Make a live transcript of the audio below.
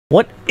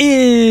What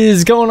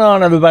is going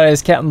on, everybody?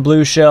 It's Captain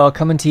Blue Shell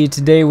coming to you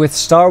today with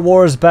Star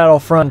Wars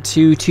Battlefront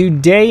II.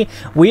 Today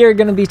we are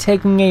going to be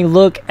taking a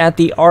look at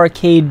the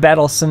arcade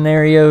battle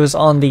scenarios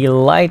on the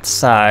light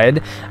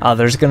side.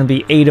 There's going to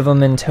be 8 of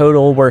them in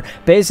total. We're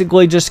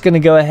basically just going to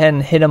go ahead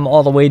and hit them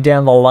all the way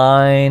down the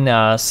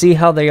line, see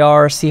how they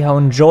are, see how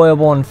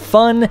enjoyable and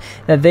fun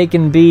that they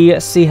can be,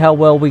 see how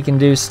well we can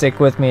do. Stick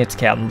with me, it's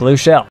Captain Blue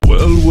Shell.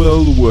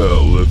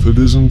 Well, if it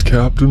isn't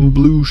Captain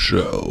Blue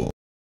Shell.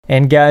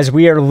 And guys,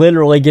 we are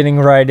literally getting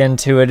right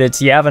into it. It's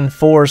Yavin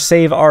 4,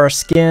 save our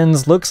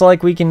skins. Looks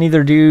like we can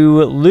either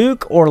do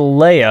Luke or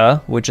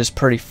Leia, which is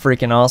pretty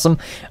freaking awesome.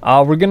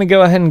 We're going to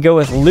go ahead and go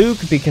with Luke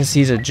because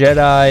he's a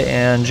Jedi,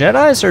 and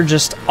Jedis are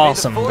just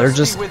awesome. They're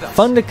just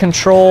fun to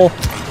control,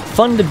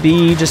 fun to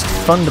be, just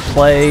fun to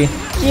play,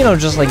 you know,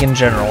 just like in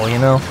general, you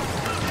know?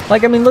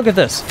 Like, I mean, look at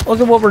this. Look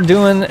at what we're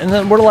doing, and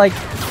then we're like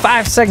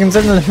 5 seconds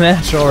into the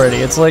match already.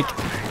 It's like...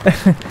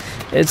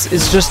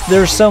 It's just,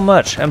 there's so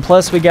much, and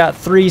plus we got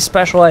 3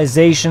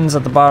 specializations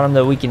at the bottom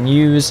that we can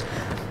use.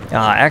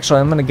 Actually,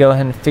 I'm going to go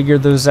ahead and figure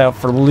those out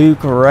for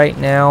Luke right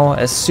now.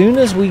 As soon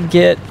as we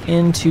get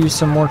into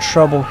some more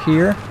trouble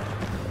here.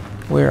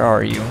 Where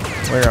are you?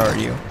 Where are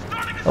you?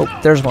 Oh,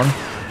 there's one.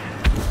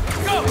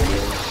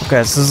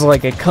 Okay, so this is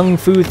like a kung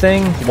fu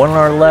thing. One on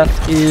our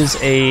left is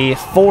a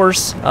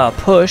force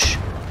push.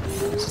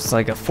 So it's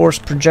like a force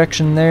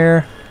projection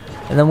there.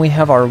 And then we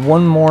have our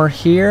one more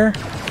here.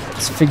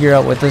 Let's figure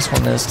out what this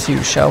one is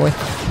too, shall we?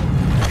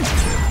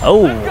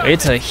 Oh,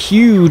 it's a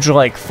huge,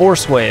 like,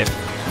 force wave.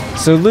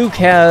 So Luke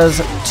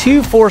has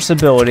 2 force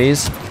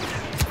abilities,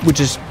 which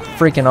is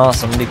freaking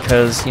awesome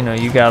because, you know,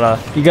 you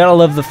gotta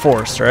love the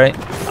force, right?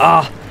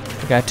 Ah,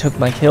 the guy took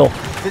my kill.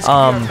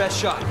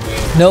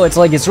 No, it's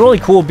like, it's really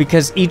cool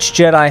because each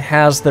Jedi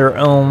has their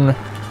own,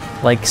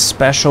 like,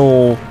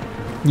 special,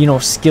 you know,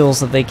 skills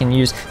that they can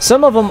use.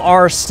 Some of them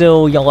are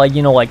still,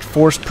 like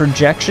force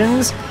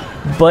projections.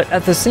 But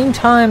at the same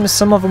time,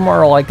 some of them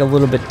are like a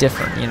little bit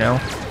different, you know?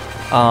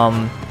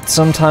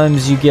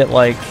 Sometimes you get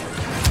like,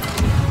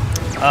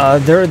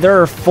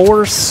 there are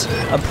force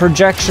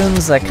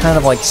projections that kind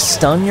of like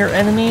stun your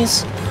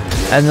enemies.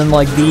 And then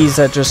like these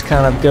that just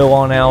kind of go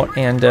on out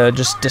and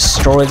just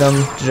destroy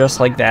them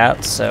just like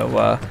that.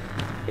 So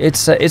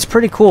it's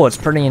pretty cool, it's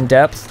pretty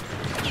in-depth.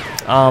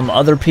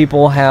 Other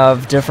people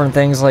have different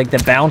things like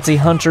the bounty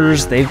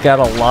hunters. They've got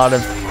a lot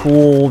of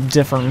cool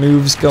different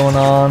moves going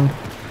on.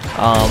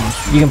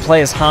 You can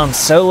play as Han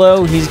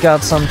Solo. He's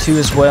got some too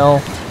as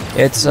well.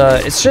 It's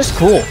just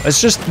cool.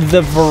 It's just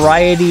the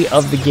variety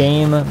of the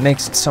game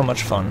makes it so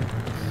much fun.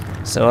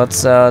 So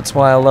that's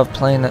why I love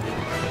playing it.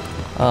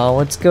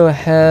 Let's go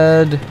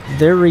ahead.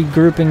 They're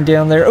regrouping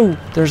down there. Oh,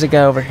 there's a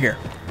guy over here.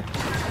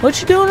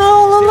 What you doing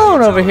all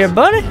alone over here,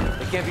 buddy?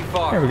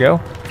 There we go.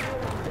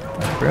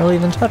 I barely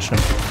even touched him.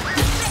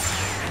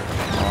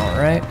 All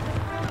right.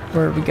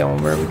 Where are we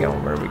going? Where are we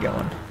going? Where are we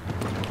going?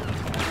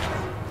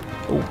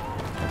 Oh.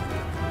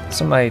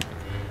 Somebody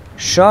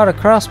shot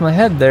across my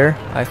head there,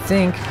 I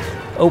think.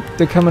 Oh,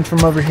 they're coming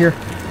from over here.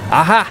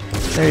 Aha!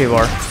 There you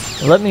are.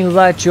 Let me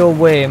light your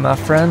way, my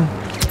friend.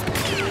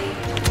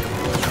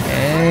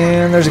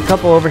 And there's a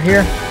couple over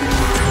here.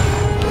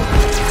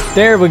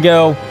 There we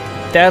go.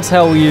 That's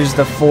how we use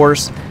the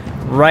force.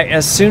 Right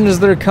as soon as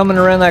they're coming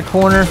around that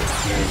corner,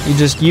 you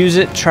just use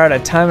it, try to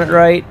time it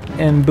right,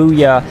 and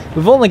booyah.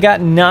 We've only got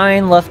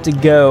 9 left to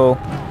go.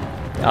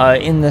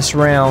 In this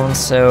round,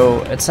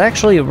 so it's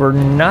actually, we're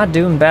not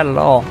doing bad at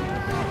all.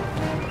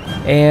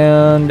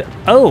 And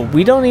oh,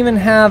 we don't even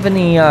have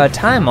any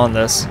time on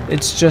this.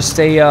 It's just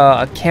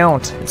a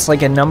count. It's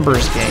like a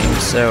numbers game.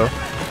 So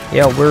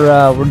yeah,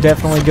 we're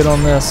definitely good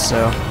on this.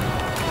 So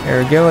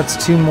there we go.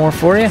 It's 2 more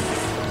for you.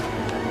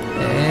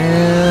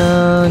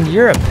 And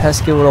you're a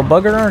pesky little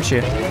bugger, aren't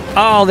you?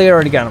 Oh, they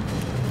already got him.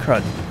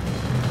 Crud.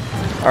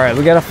 All right,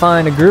 we gotta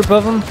find a group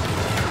of them.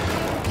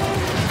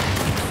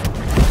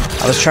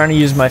 I was trying to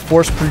use my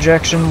force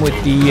projection with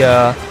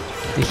the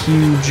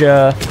huge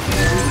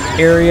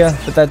area,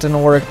 but that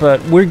didn't work,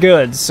 but we're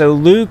good. So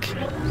Luke,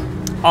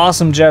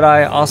 awesome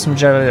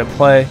Jedi to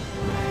play.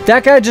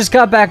 That guy just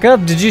got back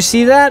up. Did you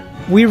see that?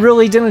 We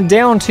really didn't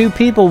down 2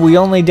 people. We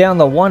only downed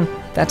the 1.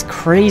 That's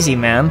crazy,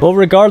 man. Well,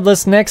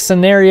 regardless, next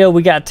scenario,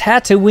 we got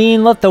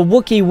Tatooine, let the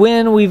Wookiee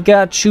win. We've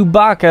got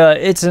Chewbacca,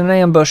 it's an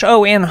ambush.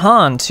 Oh, and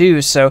Han,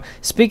 too. So,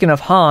 speaking of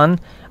Han...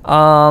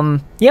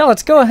 yeah,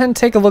 let's go ahead and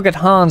take a look at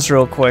Han's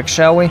real quick,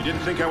 shall we? You didn't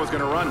think I was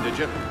gonna run, did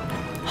you?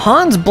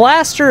 Han's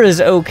blaster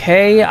is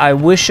okay. I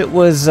wish it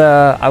was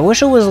a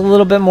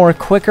little bit more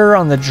quicker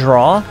on the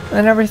draw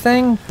and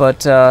everything,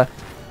 but,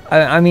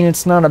 I mean,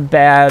 it's not a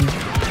bad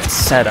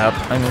setup.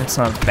 I mean, it's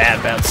not a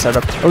bad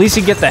setup. At least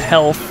you get the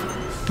health,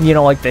 you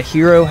know, like the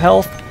hero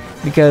health,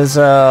 because,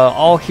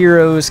 all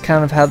heroes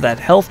kind of have that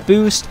health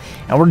boost,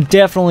 and we're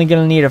definitely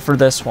gonna need it for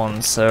this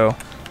one, so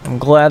I'm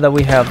glad that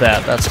we have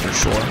that, that's for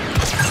sure.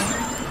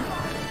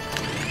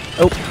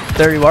 Oh,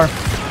 there you are.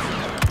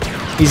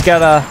 He's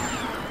got a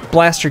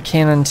blaster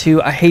cannon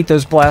too. I hate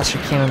those blaster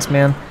cannons,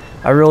 man.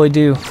 I really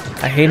do.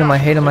 I hate them, I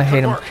hate them, I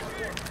hate them.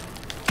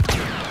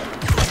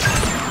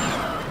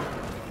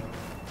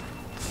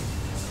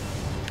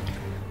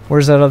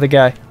 Where's that other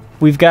guy?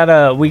 We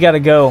gotta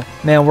go.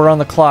 Man, we're on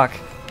the clock.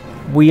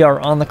 We are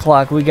on the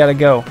clock. We gotta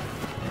go.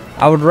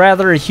 I would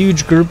rather a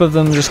huge group of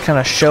them just kind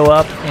of show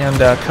up and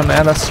come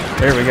at us.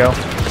 There we go.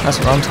 That's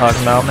what I'm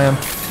talking about, man.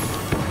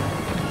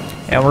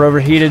 And we're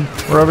overheated.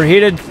 We're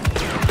overheated.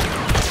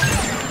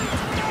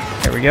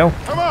 There we go.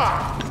 Come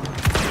on.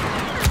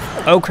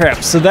 Oh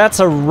crap, so that's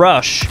a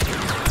rush.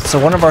 So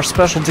one of our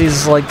specialties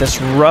is like this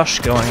rush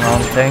going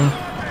on thing.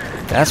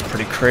 That's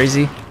pretty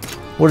crazy.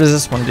 What does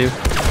this one do?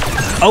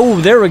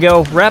 Oh, there we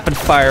go, rapid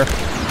fire.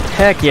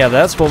 Heck yeah,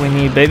 that's what we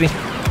need, baby.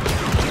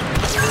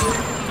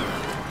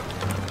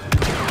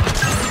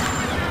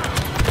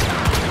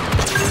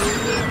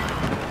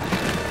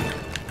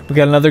 We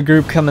got another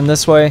group coming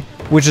this way,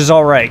 which is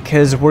alright,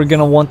 because we're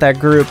gonna want that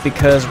group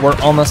because we're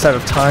almost out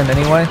of time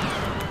anyway.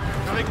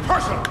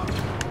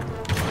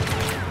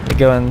 Let me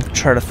go and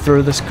try to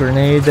throw this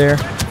grenade there.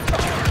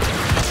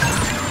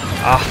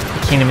 Ah,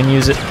 I can't even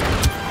use it.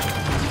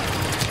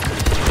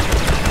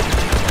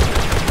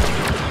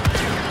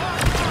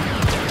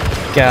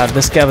 God,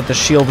 this guy with the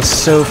shield is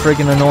so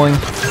freaking annoying.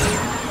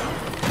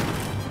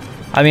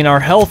 I mean, our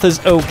health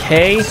is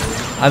okay.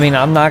 I mean,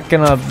 I'm not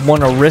gonna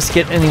want to risk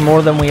it any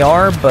more than we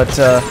are, but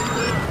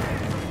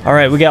all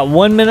right, we got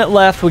 1 minute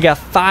left. We got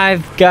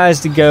 5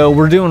 guys to go.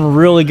 We're doing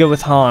really good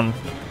with Han.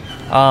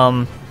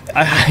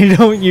 I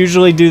don't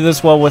usually do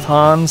this well with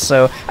Han,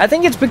 so I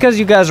think it's because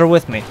you guys are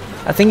with me.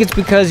 I think it's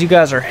because you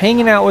guys are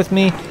hanging out with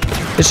me.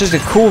 It's just a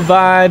cool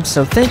vibe,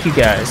 so thank you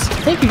guys.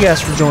 Thank you guys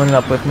for joining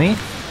up with me,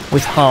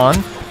 with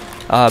Han,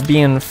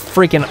 being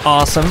freaking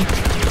awesome.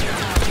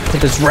 With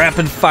this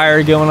rapid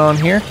fire going on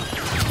here.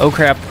 Oh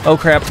crap, oh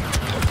crap.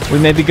 We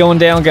may be going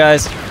down,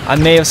 guys. I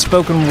may have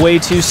spoken way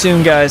too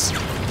soon, guys.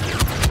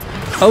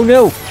 Oh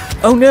no,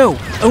 oh no,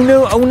 oh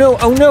no, oh no,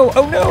 oh no,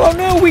 oh no, oh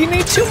no. We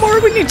need 2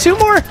 more, we need 2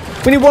 more.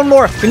 We need 1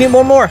 more, we need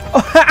 1 more.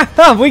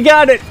 We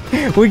got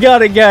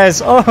it,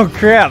 guys. Oh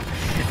crap,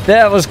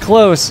 that was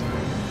close.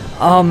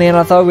 Oh man,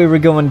 I thought we were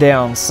going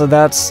down, so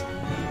that's...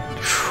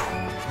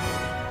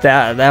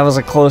 That was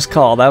a close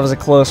call. That was a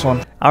close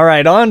one. All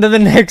right, on to the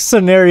next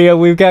scenario.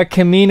 We've got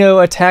Camino,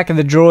 Attack of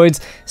the Droids,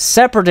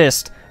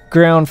 Separatist,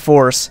 Ground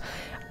Force.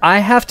 I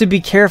have to be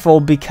careful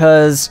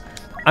because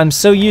I'm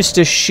so used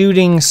to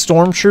shooting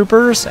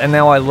stormtroopers, and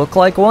now I look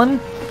like one.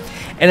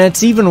 And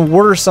it's even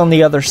worse on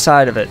the other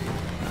side of it.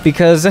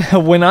 Because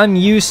when I'm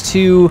used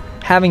to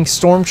having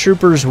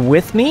stormtroopers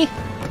with me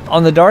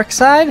on the dark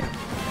side,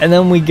 and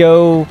then we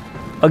go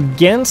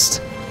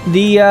against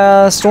the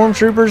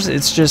stormtroopers,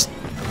 it's just...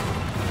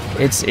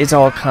 It's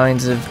all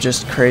kinds of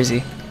just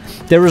crazy.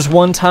 There was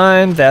one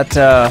time that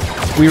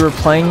we were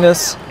playing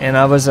this, and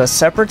I was a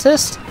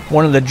separatist,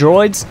 one of the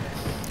droids,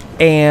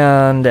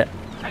 and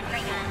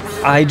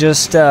I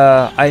just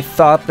I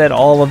thought that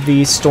all of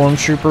these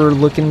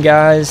stormtrooper-looking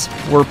guys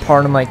were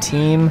part of my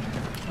team,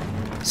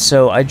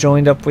 so I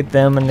joined up with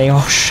them, and they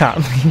all shot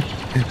me.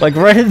 Like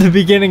right at the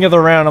beginning of the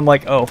round, I'm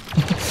like, oh,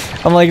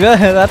 I'm like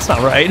that's not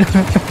right.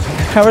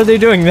 How are they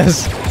doing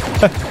this?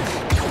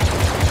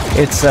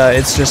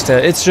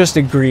 It's just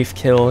a grief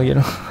kill, you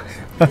know.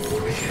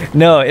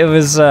 No, it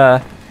was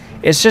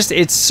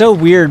it's so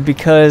weird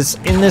because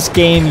in this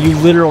game you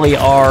literally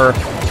are,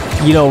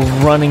 you know,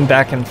 running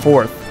back and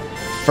forth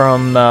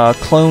from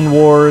Clone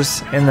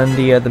Wars and then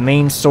the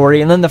main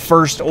story and then the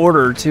First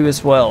Order too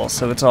as well.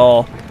 So it's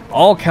all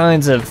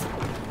kinds of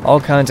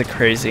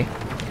crazy.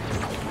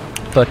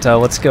 But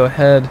let's go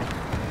ahead,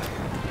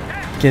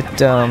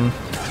 get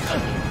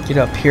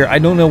up here. I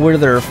don't know where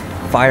they're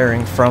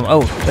firing from.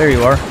 Oh, there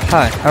you are.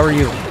 Hi, how are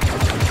you?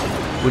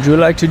 Would you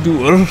like to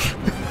do...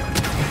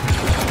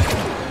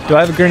 Do I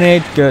have a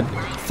grenade? Good.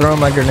 Throw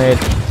my grenade.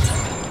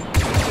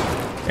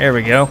 There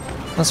we go.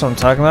 That's what I'm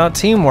talking about.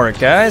 Teamwork,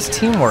 guys.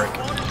 Teamwork.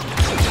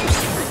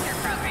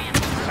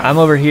 I'm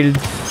overheated.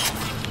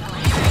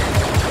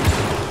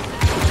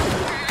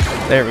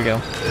 There we go.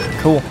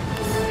 Cool.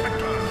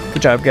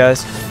 Good job,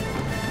 guys.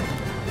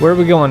 Where are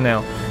we going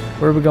now?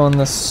 Where are we going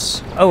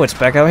this... Oh, it's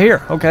back out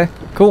here. Okay,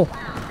 cool.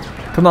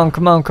 Come on,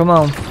 come on, come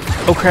on.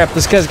 Oh crap,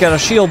 this guy's got a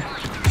shield.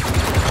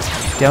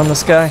 Down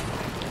this guy.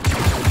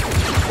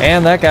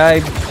 And that guy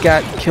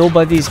got killed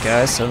by these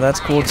guys, so that's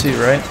cool too,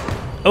 right?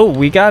 Oh,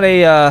 we got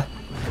a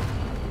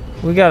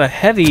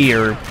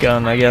heavier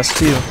gun, I guess,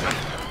 too.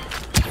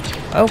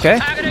 Okay.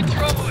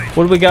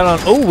 What do we got on?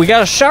 Oh, we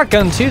got a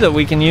shotgun too that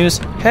we can use.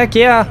 Heck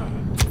yeah.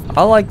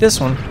 I like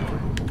this one.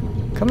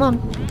 Come on.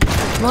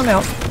 Come on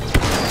out.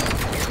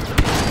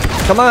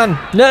 Come on.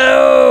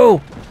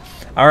 No!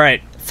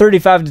 Alright.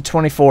 35 to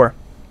 24.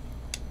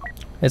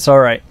 It's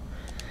alright.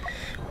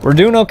 We're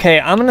doing okay.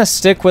 I'm gonna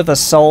stick with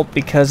Assault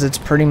because it's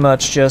pretty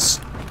much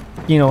just,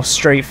 you know,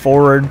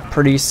 straightforward,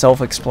 pretty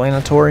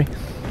self-explanatory.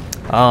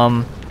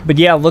 But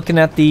yeah, looking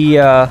at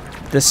the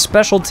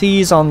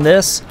specialties on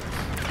this,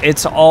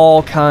 it's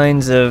all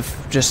kinds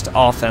of just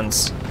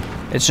offense.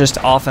 It's just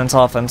offense,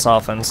 offense,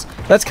 offense.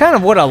 That's kind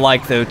of what I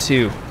like though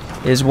too,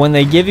 is when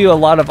they give you a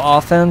lot of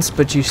offense,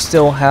 but you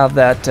still have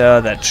that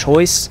that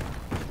choice,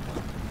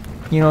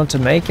 you know, to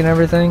make and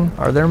everything.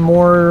 Are there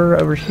more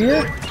over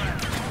here?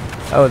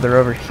 Oh, they're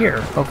over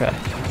here. Okay.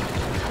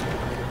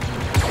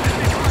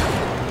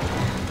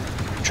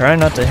 Try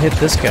not to hit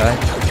this guy.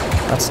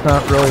 That's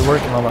not really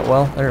working all that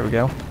well. There we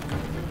go.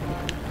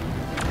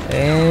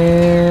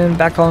 And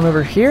back on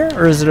over here,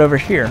 or is it over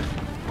here?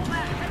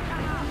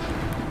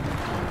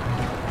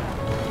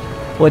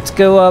 Let's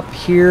go up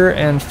here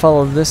and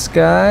follow this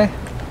guy.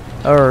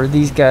 Or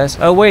these guys.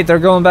 Oh wait, they're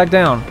going back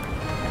down.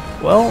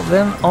 Well,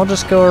 then I'll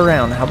just go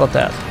around. How about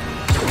that?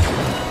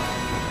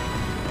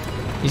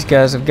 These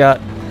guys have got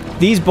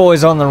these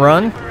boys on the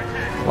run.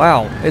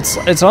 Wow,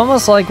 it's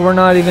almost like we're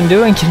not even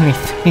doing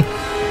anything.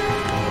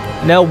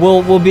 No,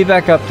 we'll be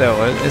back up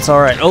though. It's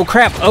all right. Oh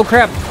crap! Oh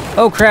crap!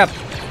 Oh crap!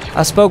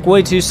 I spoke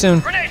way too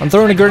soon. I'm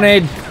throwing a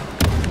grenade.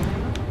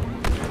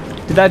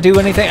 Did that do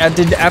anything? I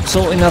did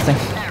absolutely nothing.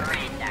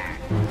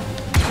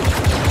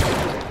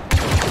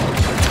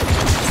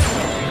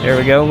 There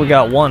we go. We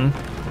got one.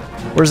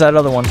 Where's that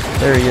other one?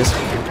 There he is.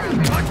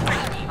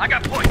 I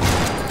got points.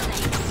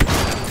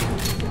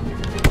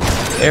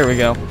 There we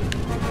go.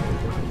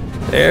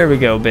 There we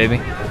go, baby.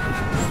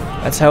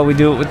 That's how we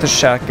do it with the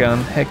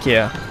shotgun. Heck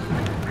yeah.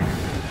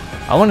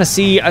 I want to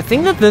see. I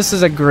think that this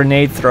is a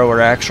grenade thrower,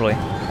 actually.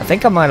 I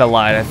think I might have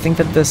lied. I think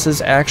that this is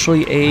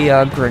actually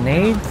a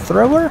grenade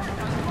thrower,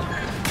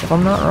 if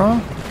I'm not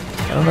wrong.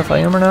 I don't know if I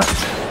am or not.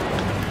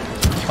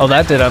 Oh,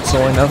 that did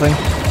absolutely nothing.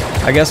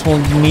 I guess we'll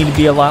need to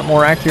be a lot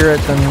more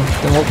accurate than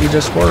what we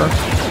just were.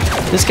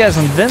 This guy's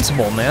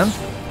invincible, man.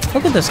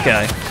 Look at this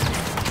guy.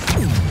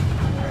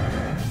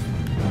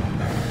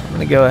 I'm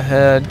gonna go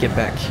ahead, get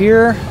back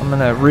here. I'm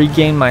gonna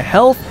regain my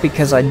health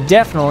because I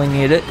definitely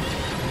need it.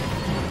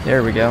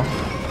 There we go.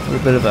 A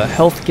little bit of a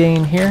health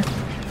gain here.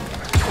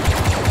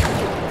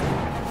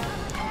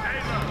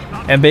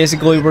 And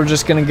basically we're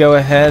just gonna go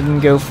ahead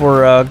and go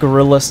for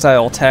guerrilla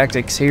style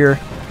tactics here.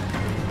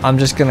 I'm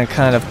just gonna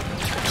kind of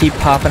keep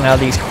popping out of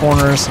these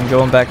corners and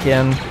going back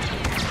in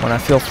when I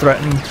feel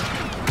threatened.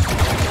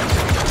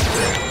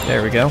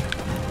 There we go.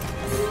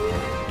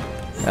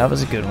 That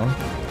was a good one.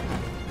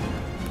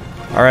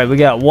 Alright, we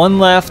got one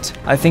left.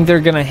 I think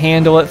they're gonna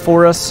handle it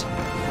for us.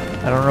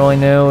 I don't really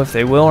know if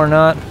they will or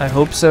not. I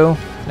hope so.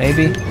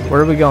 Maybe.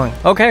 Where are we going?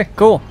 Okay,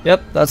 cool.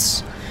 Yep,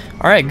 that's...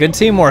 Alright, good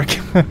teamwork.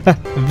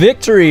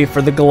 Victory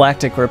for the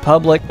Galactic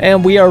Republic.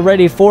 And we are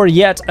ready for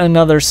yet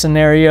another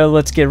scenario.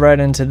 Let's get right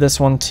into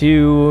this one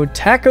too.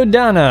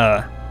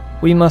 Takodana.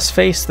 We must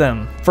face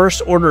them.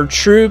 First Order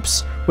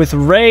troops with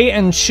Rey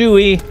and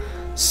Chewie.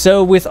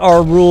 So with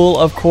our rule,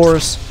 of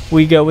course,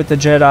 we go with the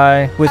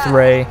Jedi, with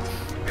Rey,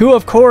 who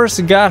of course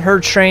got her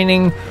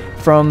training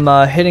from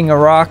hitting a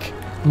rock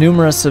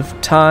numerous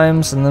of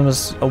times and then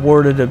was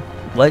awarded a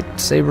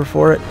lightsaber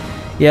for it.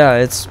 Yeah,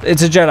 it's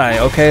a Jedi,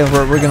 okay?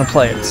 We're gonna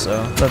play it,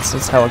 so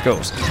that's how it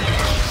goes.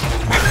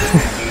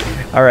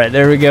 All right,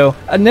 there we go.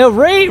 No,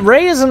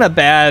 Rey isn't a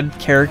bad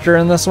character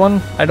in this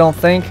one, I don't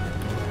think.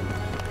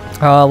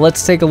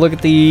 Let's take a look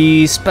at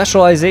the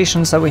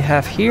specializations that we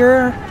have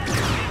here.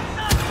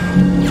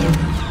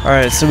 All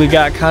right, so we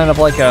got kind of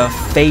like a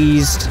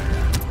phased,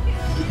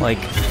 like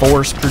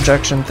force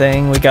projection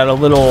thing. We got a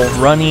little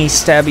runny,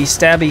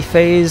 stabby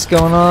phase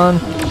going on,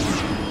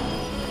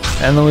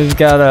 and then we've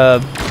got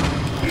a.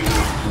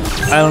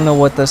 I don't know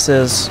what this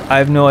is. I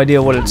have no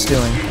idea what it's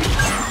doing.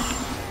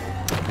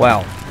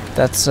 Wow,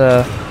 that's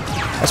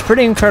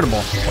pretty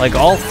incredible. Like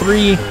all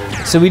three.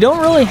 So we don't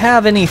really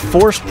have any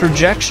force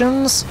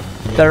projections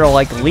that are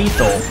like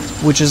lethal,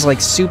 which is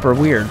like super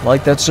weird.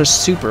 Like that's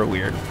just super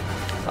weird.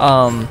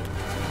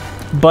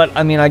 But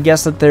I mean, I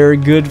guess that they're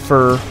good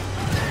for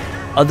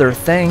other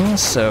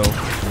things, so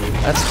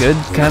that's good.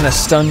 Kind of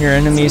stun your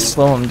enemies,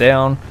 slow them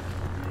down.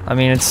 I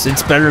mean,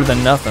 it's better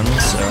than nothing.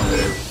 So.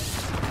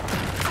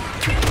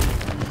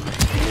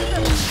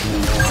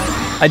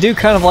 I do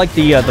kind of like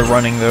the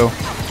running though.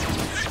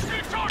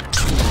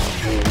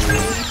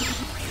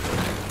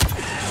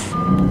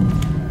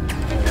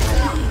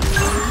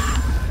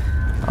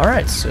 All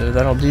right, so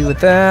that'll do with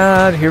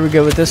that. Here we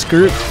go with this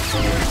group.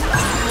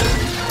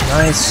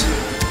 Nice.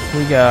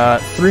 We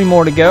got 3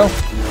 more to go.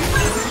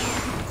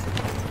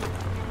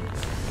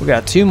 We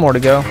got 2 more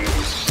to go,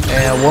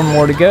 and 1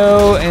 more to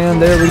go,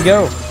 and there we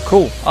go.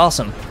 Cool,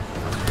 awesome.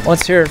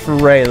 Let's hear it for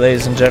Rey,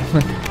 ladies and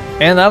gentlemen.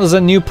 And that was a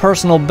new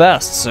personal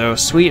best, so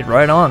sweet,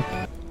 right on.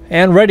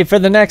 And ready for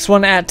the next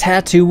one at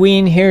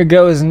Tatooine. Here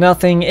goes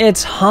nothing.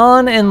 It's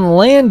Han and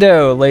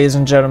Lando, ladies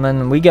and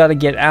gentlemen. We got to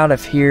get out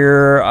of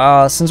here.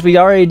 Since we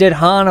already did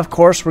Han, of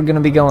course, we're going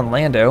to be going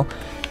Lando.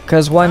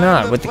 Because why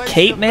not? With the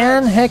cape,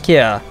 man? Heck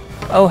yeah.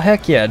 Oh,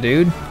 heck yeah,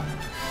 dude.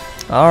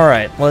 All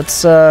right,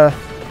 let's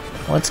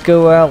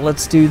go out.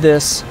 Let's do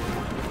this.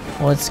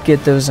 Let's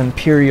get those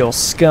Imperial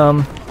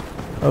scum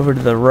over to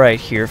the right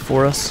here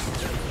for us.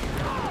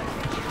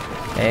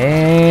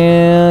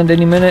 And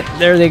any minute,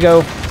 there they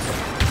go.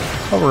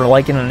 Oh, we're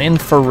like in an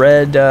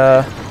infrared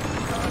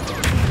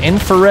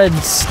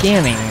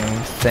scanning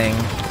thing.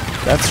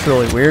 That's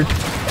really weird.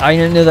 I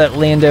didn't know that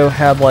Lando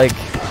had like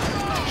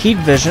heat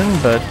vision,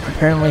 but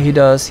apparently he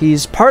does.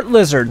 He's part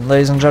lizard,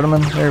 ladies and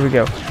gentlemen. There we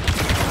go.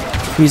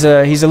 He's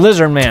a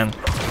lizard man.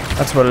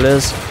 That's what it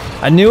is.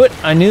 I knew it.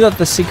 I knew that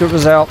the secret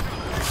was out.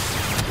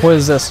 What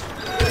is this?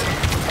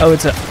 Oh,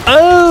 it's a...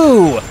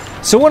 Oh!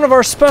 So one of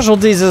our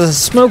specialties is a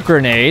smoke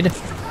grenade,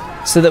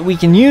 so that we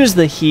can use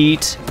the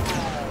heat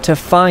to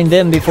find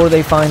them before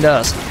they find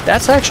us.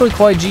 That's actually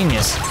quite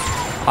genius.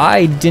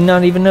 I did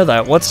not even know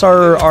that. What's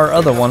our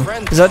other one?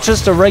 Is that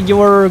just a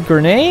regular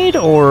grenade,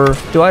 or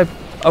do I...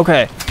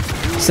 Okay.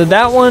 So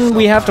that one,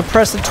 we have to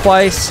press it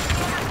twice.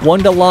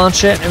 One to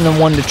launch it, and then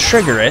one to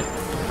trigger it.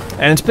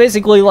 And it's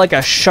basically like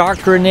a shock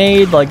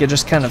grenade, like it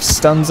just kind of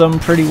stuns them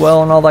pretty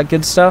well and all that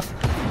good stuff.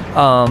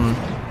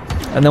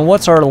 And then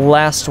what's our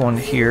last one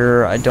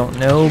here? I don't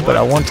know, but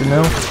I want to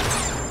know.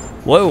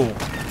 Whoa.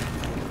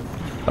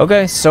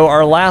 Okay, so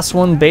our last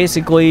one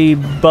basically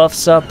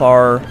buffs up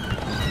our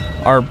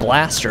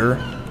blaster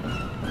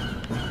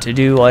to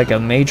do like a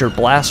major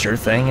blaster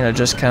thing, and it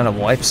just kind of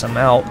wipes them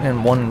out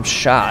in one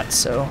shot,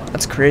 so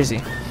that's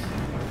crazy.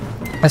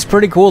 That's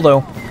pretty cool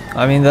though.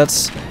 I mean,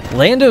 that's...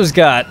 Lando's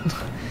got...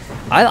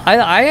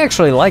 I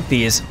actually like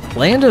these.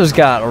 Lando's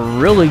got a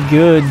really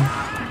good,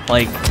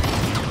 like...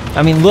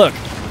 I mean, look.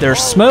 There's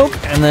smoke,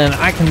 and then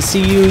I can see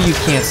you, you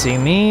can't see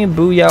me.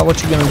 Booyah,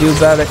 what you gonna do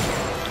about it?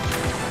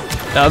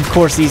 Of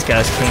course these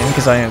guys can,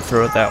 because I didn't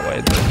throw it that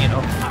way, but, you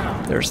know,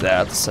 there's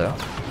that, so.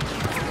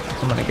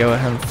 I'm gonna go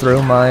ahead and throw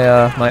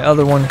my, my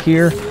other one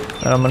here,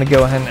 and I'm gonna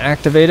go ahead and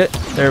activate it.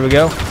 There we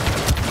go.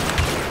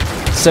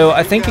 So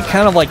I think it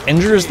kind of, like,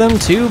 injures them,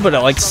 too, but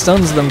it, like,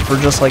 stuns them for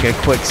just, like, a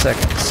quick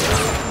second, so.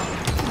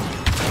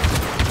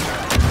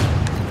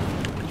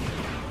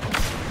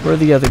 Where are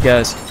the other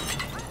guys?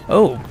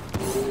 Oh.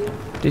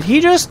 Did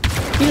he just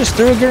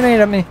threw a grenade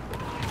at me?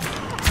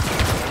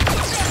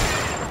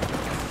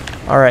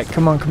 Alright,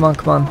 come on, come on,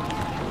 come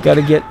on.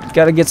 Gotta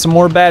get some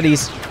more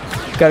baddies.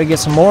 Gotta get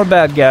some more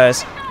bad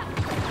guys.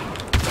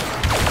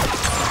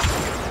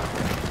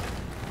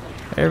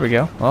 There we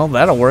go. Well,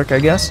 that'll work, I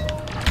guess.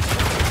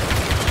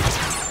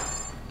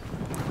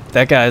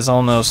 That guy's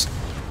almost...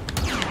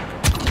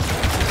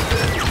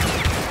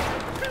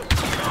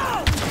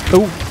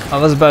 Oh, I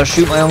was about to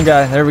shoot my own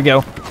guy. There we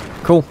go.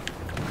 Cool.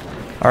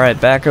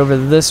 Alright, back over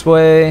this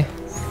way.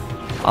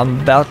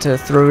 I'm about to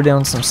throw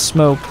down some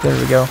smoke. There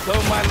we go.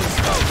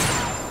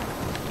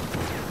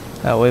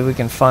 That way we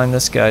can find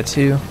this guy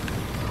too.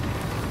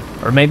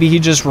 Or maybe he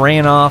just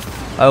ran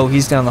off. Oh,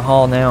 he's down the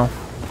hall now.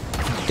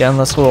 Down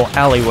this little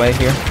alleyway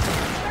here.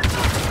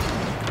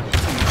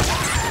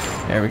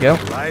 There we go.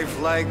 Life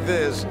like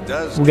this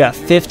does... We got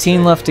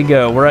 15 left to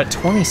go. We're at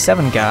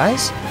 27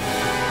 guys.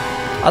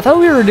 I thought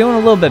we were doing a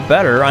little bit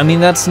better. I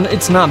mean, it's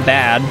not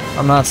bad.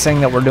 I'm not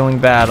saying that we're doing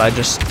bad. I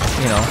just,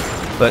 you know,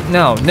 but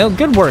no,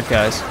 good work,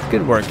 guys.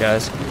 Good work,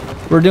 guys.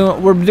 We're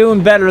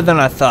doing better than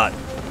I thought.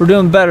 We're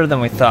doing better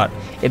than we thought.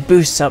 It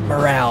boosts up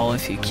morale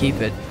if you keep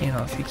it, you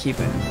know,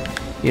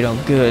 you know,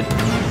 good,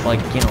 like,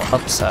 you know,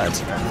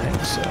 upsides and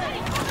everything. So.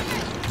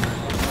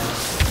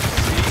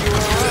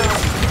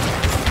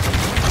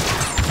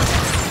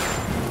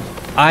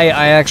 I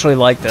actually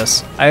like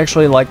this. I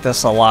actually like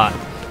this a lot.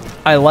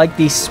 I like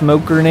the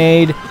smoke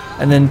grenade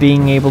and then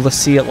being able to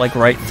see it like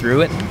right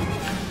through it.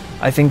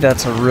 I think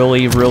that's a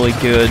really, really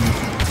good...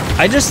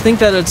 I just think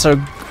that it's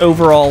a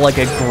overall like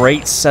a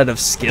great set of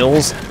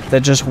skills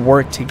that just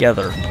work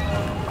together.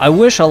 I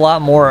wish a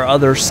lot more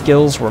other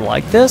skills were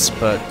like this,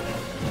 but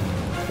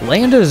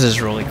Lando's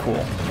is really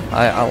cool.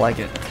 I like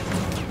it.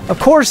 Of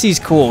course he's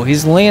cool.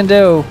 He's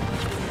Lando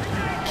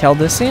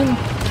Calrissian?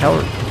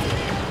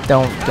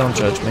 Don't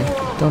judge me.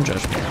 Don't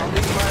judge me.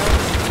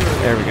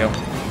 There we go.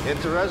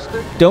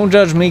 Interested? Don't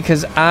judge me,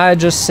 because I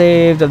just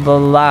saved the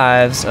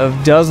lives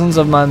of dozens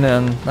of my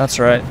men. That's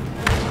right.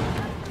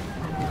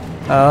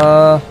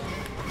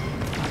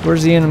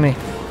 Where's the enemy?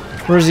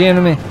 Where's the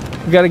enemy?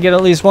 We gotta get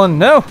at least one.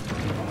 No!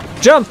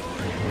 Jump!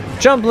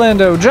 Jump,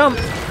 Lando, jump!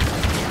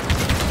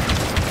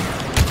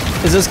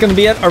 Is this gonna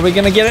be it? Are we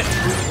gonna get it?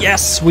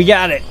 Yes, we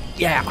got it.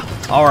 Yeah.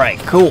 Alright,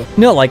 cool.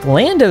 No, like,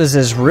 Lando's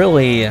is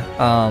really,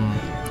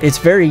 it's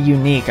very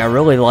unique. I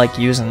really like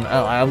using,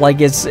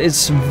 like,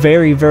 it's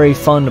very, very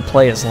fun to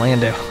play as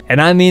Lando. And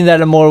I mean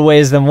that in more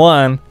ways than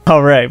one.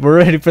 All right, we're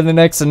ready for the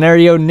next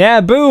scenario.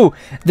 Naboo!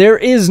 There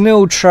is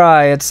no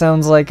try. It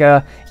sounds like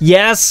a,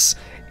 yes,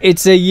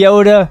 it's a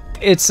Yoda.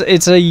 It's a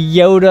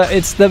Yoda.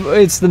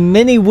 It's the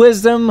mini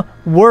wisdom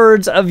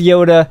words of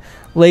Yoda.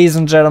 Ladies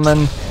and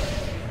gentlemen,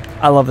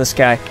 I love this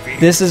guy.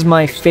 This is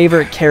my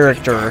favorite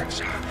character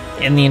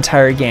in the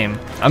entire game.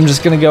 I'm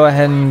just gonna go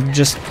ahead and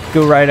just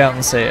go right out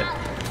and say it.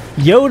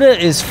 Yoda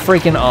is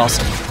freaking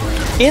awesome.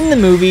 In the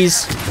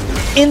movies,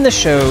 in the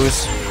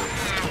shows,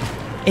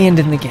 and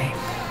in the game.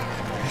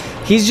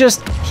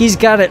 He's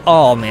got it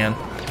all, man.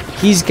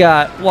 He's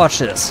got, watch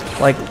this.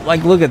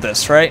 Like look at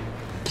this, right?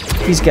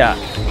 He's got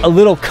a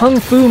little kung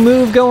fu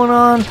move going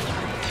on.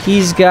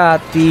 He's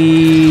got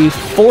the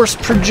force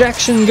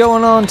projection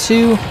going on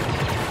too.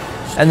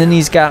 And then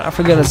he's got, I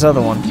forget his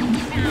other one.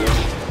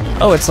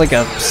 Oh, it's like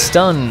a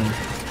stun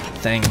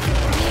thing.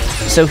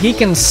 So he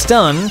can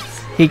stun,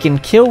 he can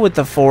kill with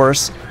the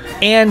force,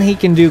 and he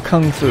can do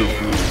kung fu.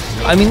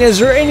 I mean, is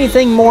there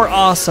anything more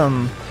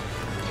awesome?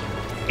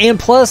 And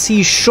plus,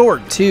 he's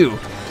short too.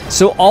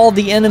 So all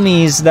the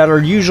enemies that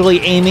are usually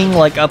aiming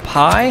like up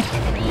high,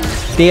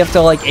 they have to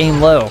like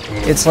aim low.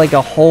 It's like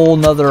a whole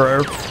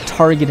nother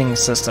targeting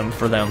system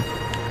for them.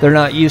 They're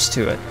not used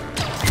to it.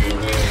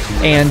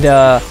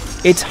 And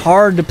it's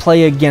hard to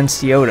play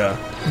against Yoda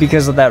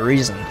because of that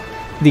reason.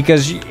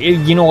 Because,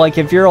 you know, like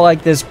if you're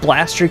like this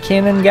blaster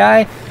cannon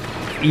guy,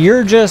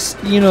 you're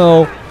just, you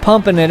know,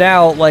 pumping it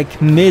out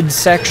like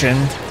mid-section,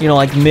 you know,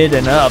 like mid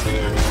and up.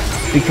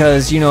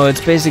 Because, you know,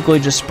 it's basically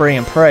just spray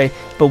and pray.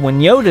 But when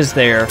Yoda's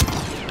there,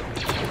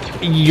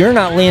 you're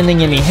not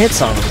landing any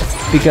hits on him.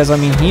 Because, I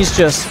mean, he's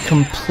just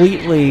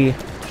completely...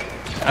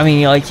 I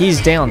mean, like,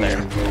 he's down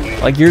there.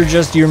 Like,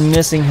 you're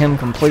missing him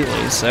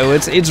completely. So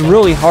it's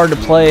really hard to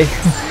play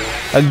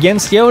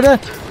against Yoda.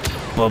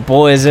 But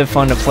boy, is it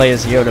fun to play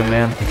as Yoda,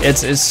 man.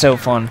 It's so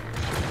fun.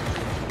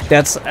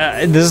 That's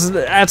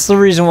the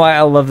reason why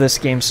I love this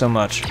game so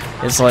much.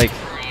 It's like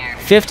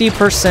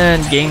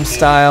 50% game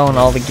style and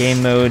all the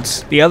game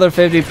modes. The other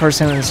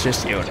 50% is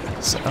just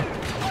Yoda. So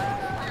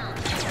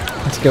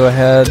let's go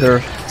ahead.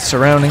 They're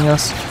surrounding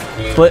us,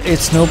 but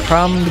it's no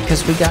problem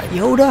because we got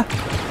Yoda,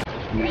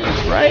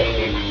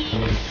 right?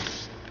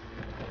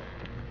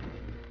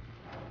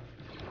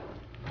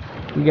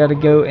 We gotta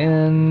go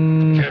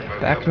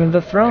back into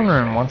the throne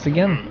room once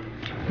again.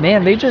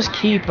 Man, they just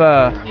keep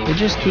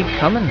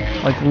coming,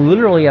 like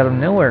literally out of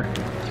nowhere.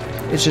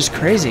 It's just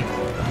crazy.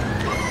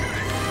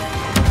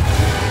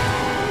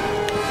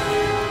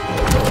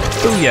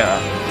 Booyah!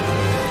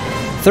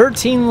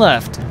 13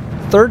 left.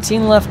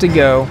 13 left to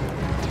go.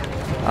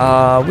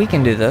 We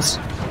can do this.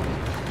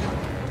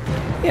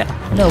 Yeah,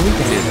 no, we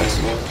can do this.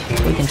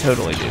 We can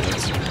totally do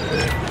this.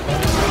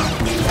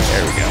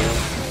 There we go.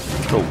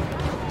 Cool.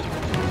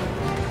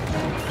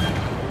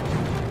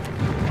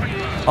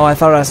 Oh, I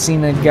thought I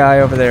seen a guy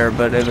over there,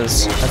 but I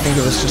think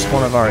it was just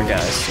one of our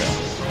guys, so.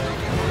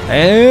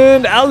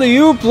 And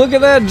alley-oop, look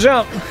at that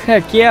jump.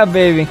 Heck yeah,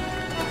 baby.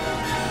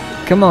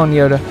 Come on,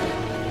 Yoda.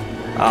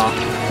 Oh,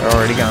 they're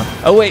already gone.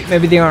 Oh wait,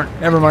 maybe they aren't.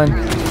 Never mind.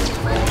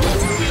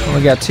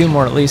 We got 2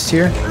 more at least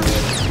here.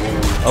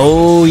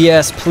 Oh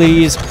yes,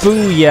 please.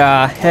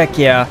 Booyah. Heck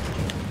yeah.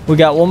 We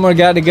got 1 more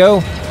guy to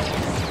go.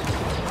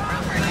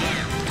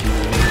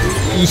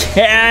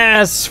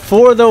 Yes!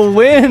 For the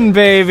win,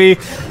 baby!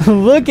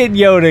 Look at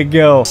Yoda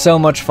go. So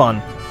much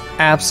fun.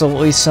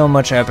 Absolutely so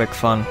much epic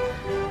fun.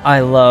 God,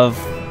 I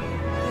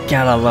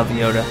love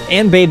Yoda.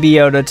 And Baby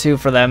Yoda, too,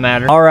 for that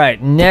matter.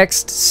 Alright,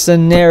 next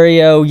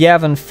scenario.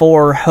 Yavin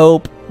 4,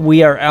 Hope.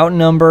 We are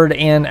outnumbered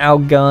and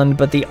outgunned,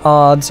 but the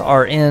odds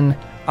are in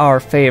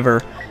our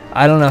favor.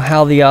 I don't know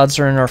how the odds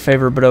are in our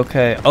favor, but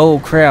okay. Oh,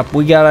 crap.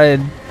 We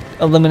gotta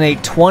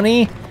eliminate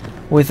 20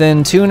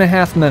 within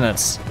 2.5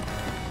 minutes.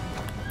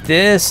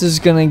 This is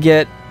gonna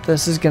get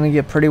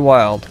pretty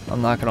wild,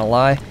 I'm not gonna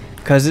lie,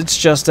 because it's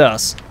just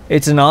us.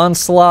 It's an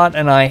onslaught,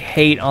 and I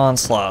hate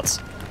onslaughts.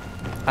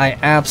 I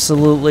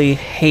absolutely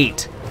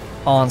hate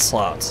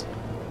onslaughts.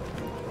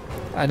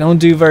 I don't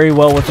do very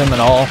well with them at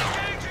all.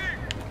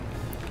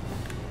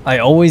 I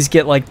always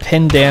get like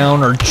pinned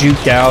down or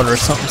juked out or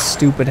something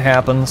stupid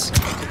happens.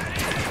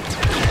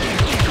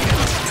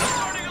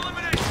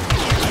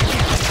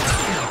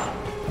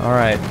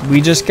 Alright,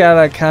 we just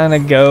gotta kind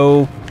of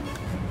go,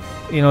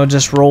 you know,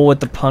 just roll with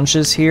the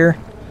punches here.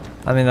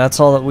 I mean, that's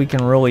all that we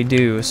can really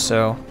do,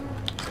 so.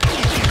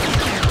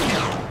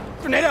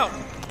 Grenade out.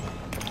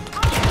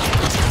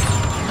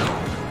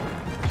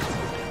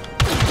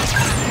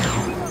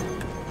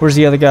 Where's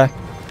the other guy?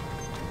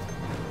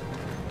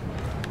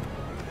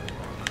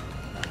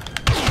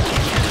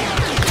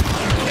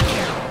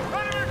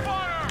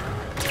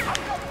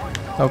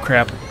 Oh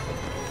crap.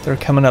 They're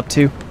coming up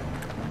too.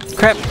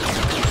 Crap.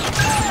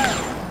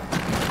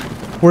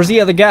 Where's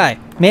the other guy?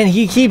 Man,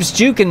 he keeps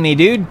juking me,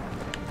 dude.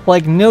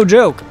 Like, no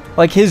joke.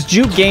 Like, his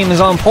juke game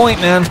is on point,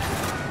 man.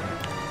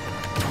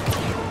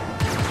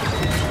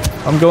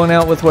 I'm going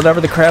out with whatever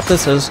the crap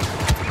this is.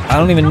 I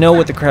don't even know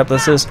what the crap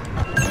this is.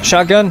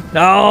 Shotgun?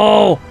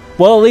 No!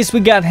 Well, at least we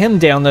got him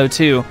down, though,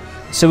 too.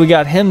 So we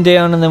got him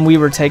down, and then we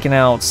were taken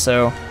out,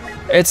 so...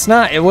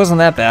 It wasn't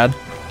that bad.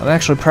 I'm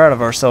actually proud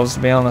of ourselves,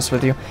 to be honest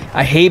with you.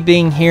 I hate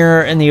being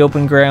here in the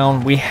open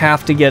ground. We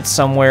have to get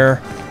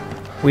somewhere.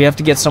 We have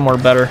to get somewhere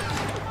better.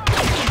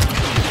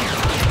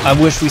 I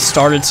wish we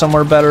started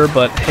somewhere better,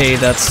 but hey,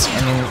 I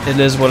mean, it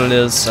is what it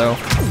is, so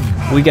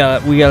we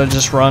gotta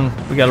just run.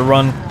 We gotta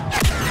run.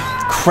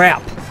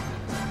 Crap.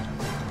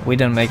 We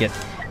didn't make it.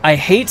 I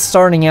hate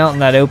starting out in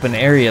that open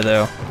area,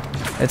 though.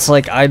 It's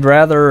like,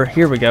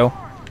 here we go.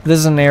 This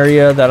is an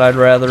area that I'd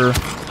rather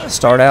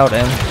start out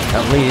in,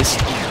 at least.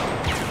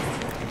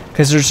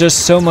 Because there's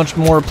just so much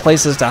more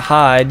places to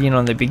hide, you know,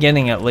 in the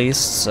beginning at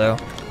least, so.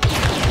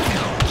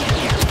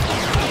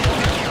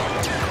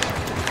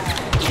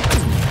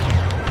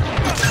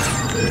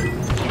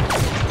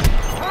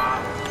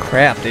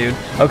 Crap, dude.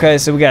 Okay,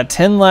 so we got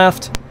 10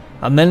 left,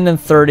 1 minute and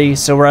 30,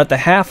 so we're at the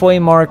halfway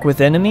mark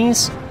with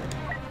enemies,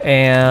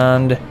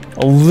 and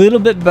a little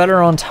bit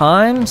better on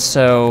time,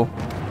 so...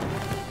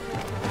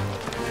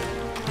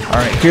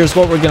 Alright, here's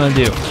what we're gonna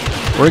do.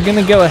 we're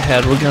gonna go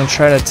ahead, we're gonna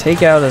try to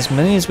take out as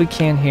many as we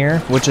can here,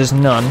 which is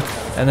none,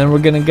 and then we're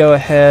gonna go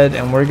ahead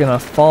and we're gonna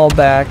fall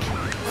back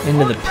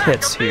into the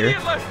pits here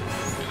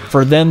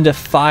for them to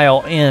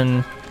file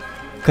in,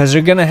 because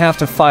they're gonna have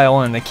to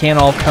file in. They can't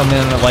all come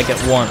in like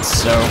at once,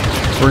 so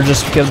we're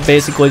just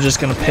basically just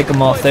gonna pick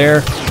them off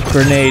there.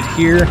 Grenade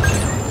here.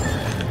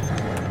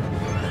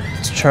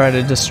 Let's try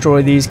to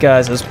destroy these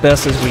guys as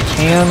best as we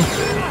can.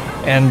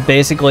 And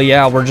basically,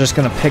 yeah, we're just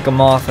gonna pick them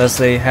off as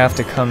they have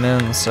to come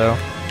in, so.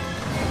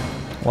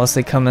 Unless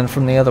they come in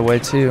from the other way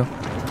too.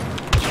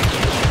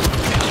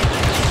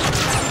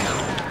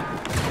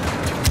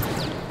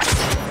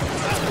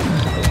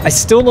 I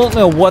still don't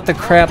know what the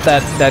crap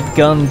that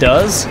gun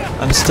does.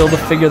 I'm still to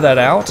figure that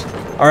out.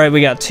 Alright,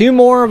 we got 2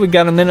 more, we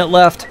got a minute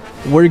left.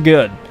 We're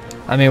good.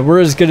 I mean, we're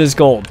as good as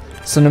gold.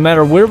 So no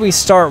matter where we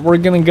start, we're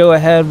gonna go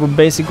ahead, we're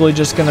basically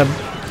just gonna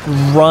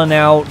run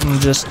out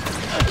and just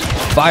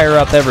fire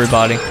up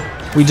everybody.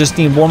 We just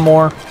need 1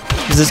 more.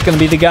 Is this gonna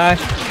be the guy?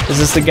 Is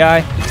this the guy?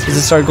 Is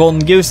this our golden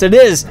goose? It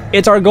is!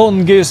 It's our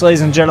golden goose,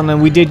 ladies and gentlemen.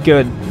 We did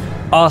good.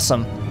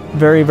 Awesome.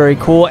 Very, very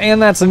cool.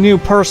 And that's a new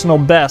personal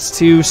best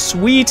too.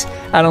 Sweet.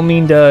 I don't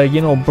mean to,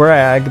 you know,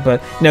 brag,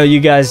 but no, you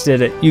guys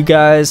did it. You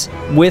guys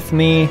with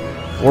me.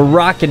 We're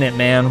rocking it,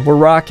 man. We're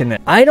rocking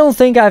it. I don't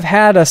think I've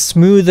had a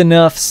smooth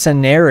enough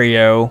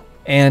scenario,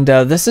 and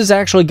this is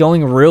actually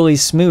going really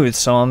smooth,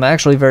 so I'm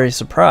actually very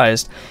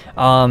surprised.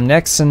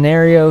 Next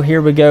scenario,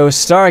 here we go.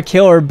 Star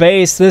Killer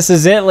Base. This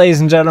is it, ladies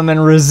and gentlemen.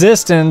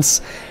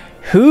 Resistance.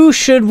 Who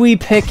should we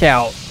pick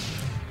out?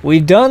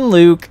 We've done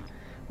Luke.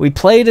 We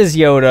played as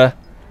Yoda.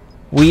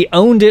 We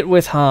owned it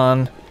with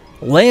Han.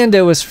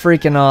 Lando is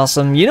freaking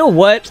awesome. You know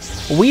what?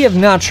 We have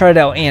not tried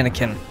out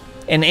Anakin.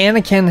 And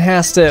Anakin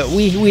has to,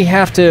 we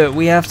have to go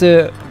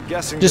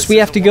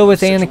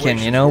with Anakin,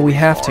 you know? We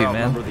have to,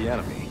 man.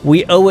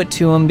 We owe it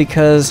to him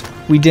because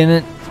we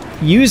didn't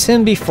use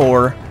him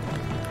before.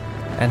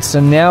 And so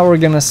now we're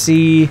gonna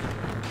see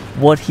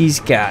what he's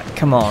got.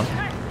 Come on.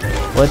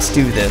 Let's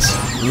do this.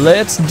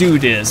 Let's do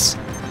this.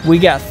 We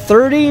got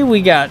 30,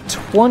 we got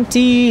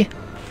 20,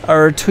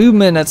 or 2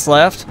 minutes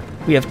left.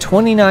 We have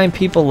 29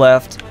 people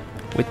left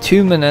with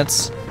 2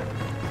 minutes.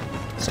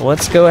 So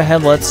let's go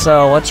ahead, let's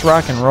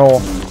rock and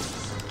roll.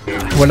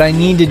 What I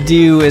need to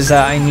do is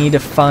I need to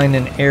find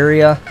an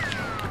area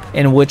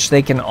in which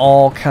they can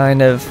all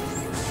kind of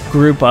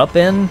group up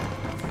in.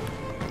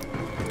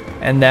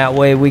 And that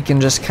way we can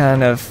just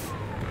kind of,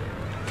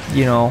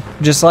 you know,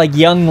 just like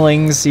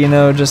younglings, you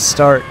know, just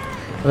start.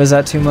 Was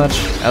that too much?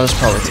 That was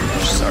probably too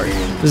much, sorry.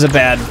 It was a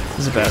bad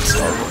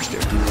Star Wars,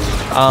 dude.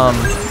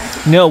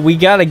 No, we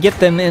gotta get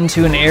them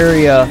into an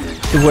area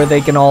to where they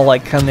can all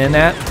like come in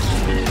at.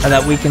 And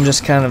that we can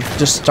just kind of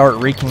just start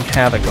wreaking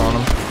havoc on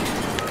them.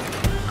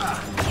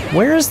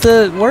 Where is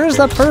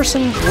that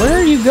person? Where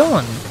are you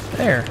going?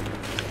 There.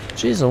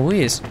 Jeez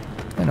Louise.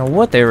 I don't know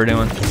what they were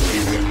doing.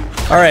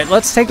 Alright,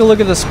 let's take a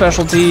look at the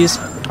specialties.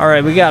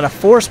 Alright, we got a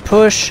force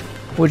push,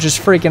 which is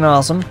freaking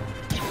awesome.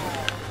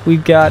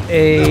 We've got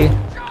a...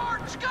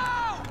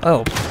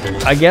 Oh,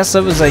 I guess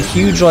it was a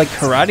huge like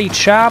karate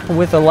chop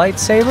with a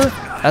lightsaber.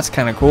 That's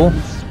kind of cool.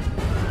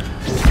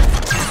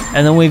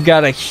 And then we've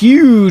got a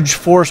huge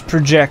force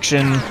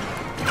projection.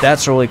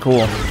 That's really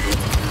cool.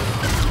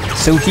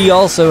 So he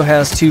also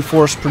has 2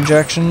 force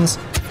projections.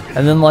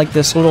 And then like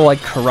this little like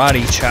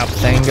karate chop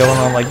thing going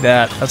on like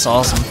that. That's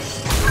awesome.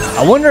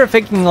 I wonder if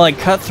it can like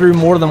cut through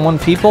more than 1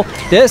 people.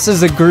 This is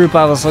the group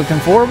I was looking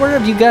for. Where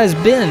have you guys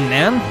been,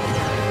 man?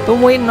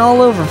 Been waiting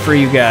all over for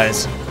you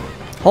guys.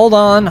 Hold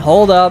on,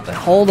 hold up,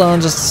 hold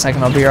on just a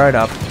second. I'll be right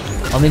up.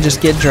 Let me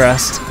just get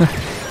dressed.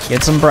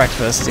 Get some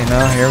breakfast, you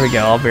know. Here we go.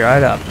 I'll be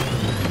right up.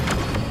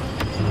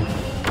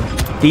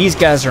 These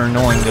guys are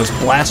annoying, those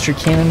blaster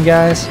cannon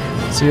guys.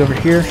 See over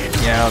here?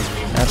 Yeah,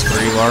 that's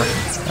where you are.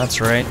 That's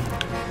right.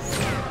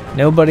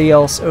 Nobody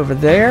else over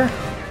there.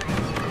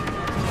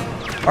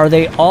 Are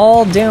they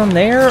all down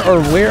there,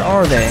 or where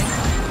are they?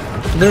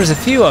 There's a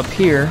few up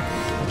here.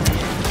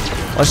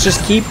 Let's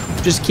just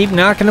keep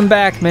knocking them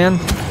back, man.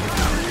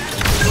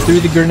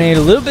 Threw the grenade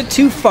a little bit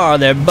too far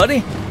there,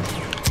 buddy.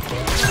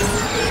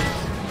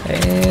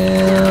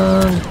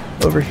 And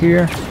over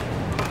here,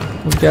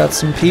 we've got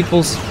some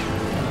peoples.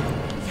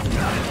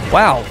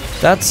 Wow,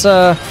 that's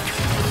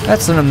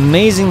an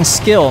amazing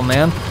skill,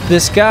 man.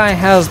 This guy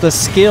has the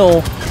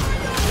skill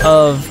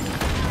of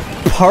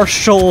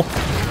partial.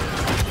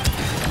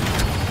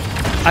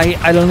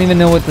 I don't even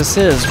know what this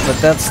is, but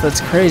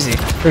that's crazy.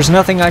 There's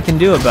nothing I can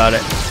do about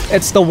it.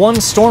 It's the one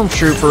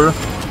stormtrooper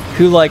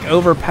who like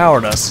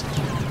overpowered us.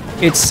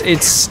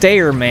 It's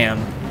Stair Man.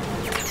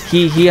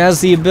 He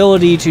has the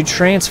ability to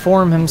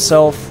transform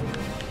himself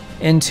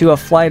into a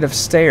flight of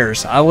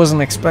stairs. I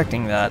wasn't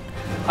expecting that.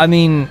 I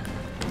mean,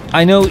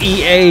 I know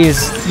EA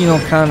is, you know,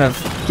 kind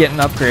of getting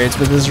upgrades,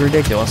 but this is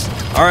ridiculous.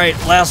 Alright,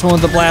 last one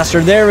with the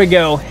blaster. There we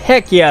go.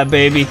 Heck yeah,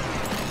 baby.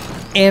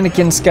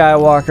 Anakin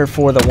Skywalker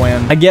for the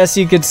win. I guess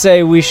you could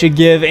say we should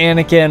give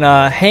Anakin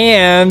a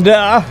hand.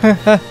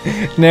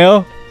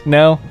 No?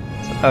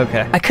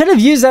 Okay. I could have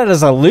used that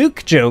as a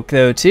Luke joke,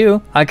 though,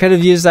 too. I could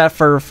have used that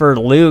for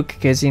Luke,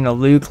 because, you know,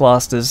 Luke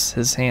lost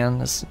his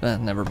hand.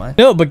 Never mind.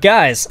 No, but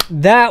guys,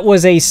 that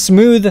was a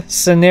smooth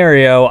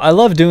scenario. I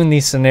love doing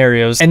these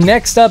scenarios. And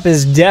next up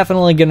is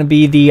definitely going to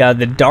be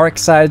the dark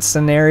side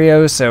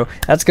scenario. So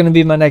that's going to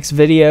be my next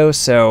video.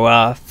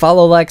 So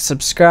follow, like,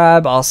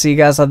 subscribe. I'll see you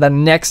guys on the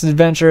next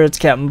adventure. It's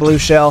Captain Blue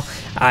Shell.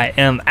 I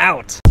am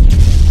out.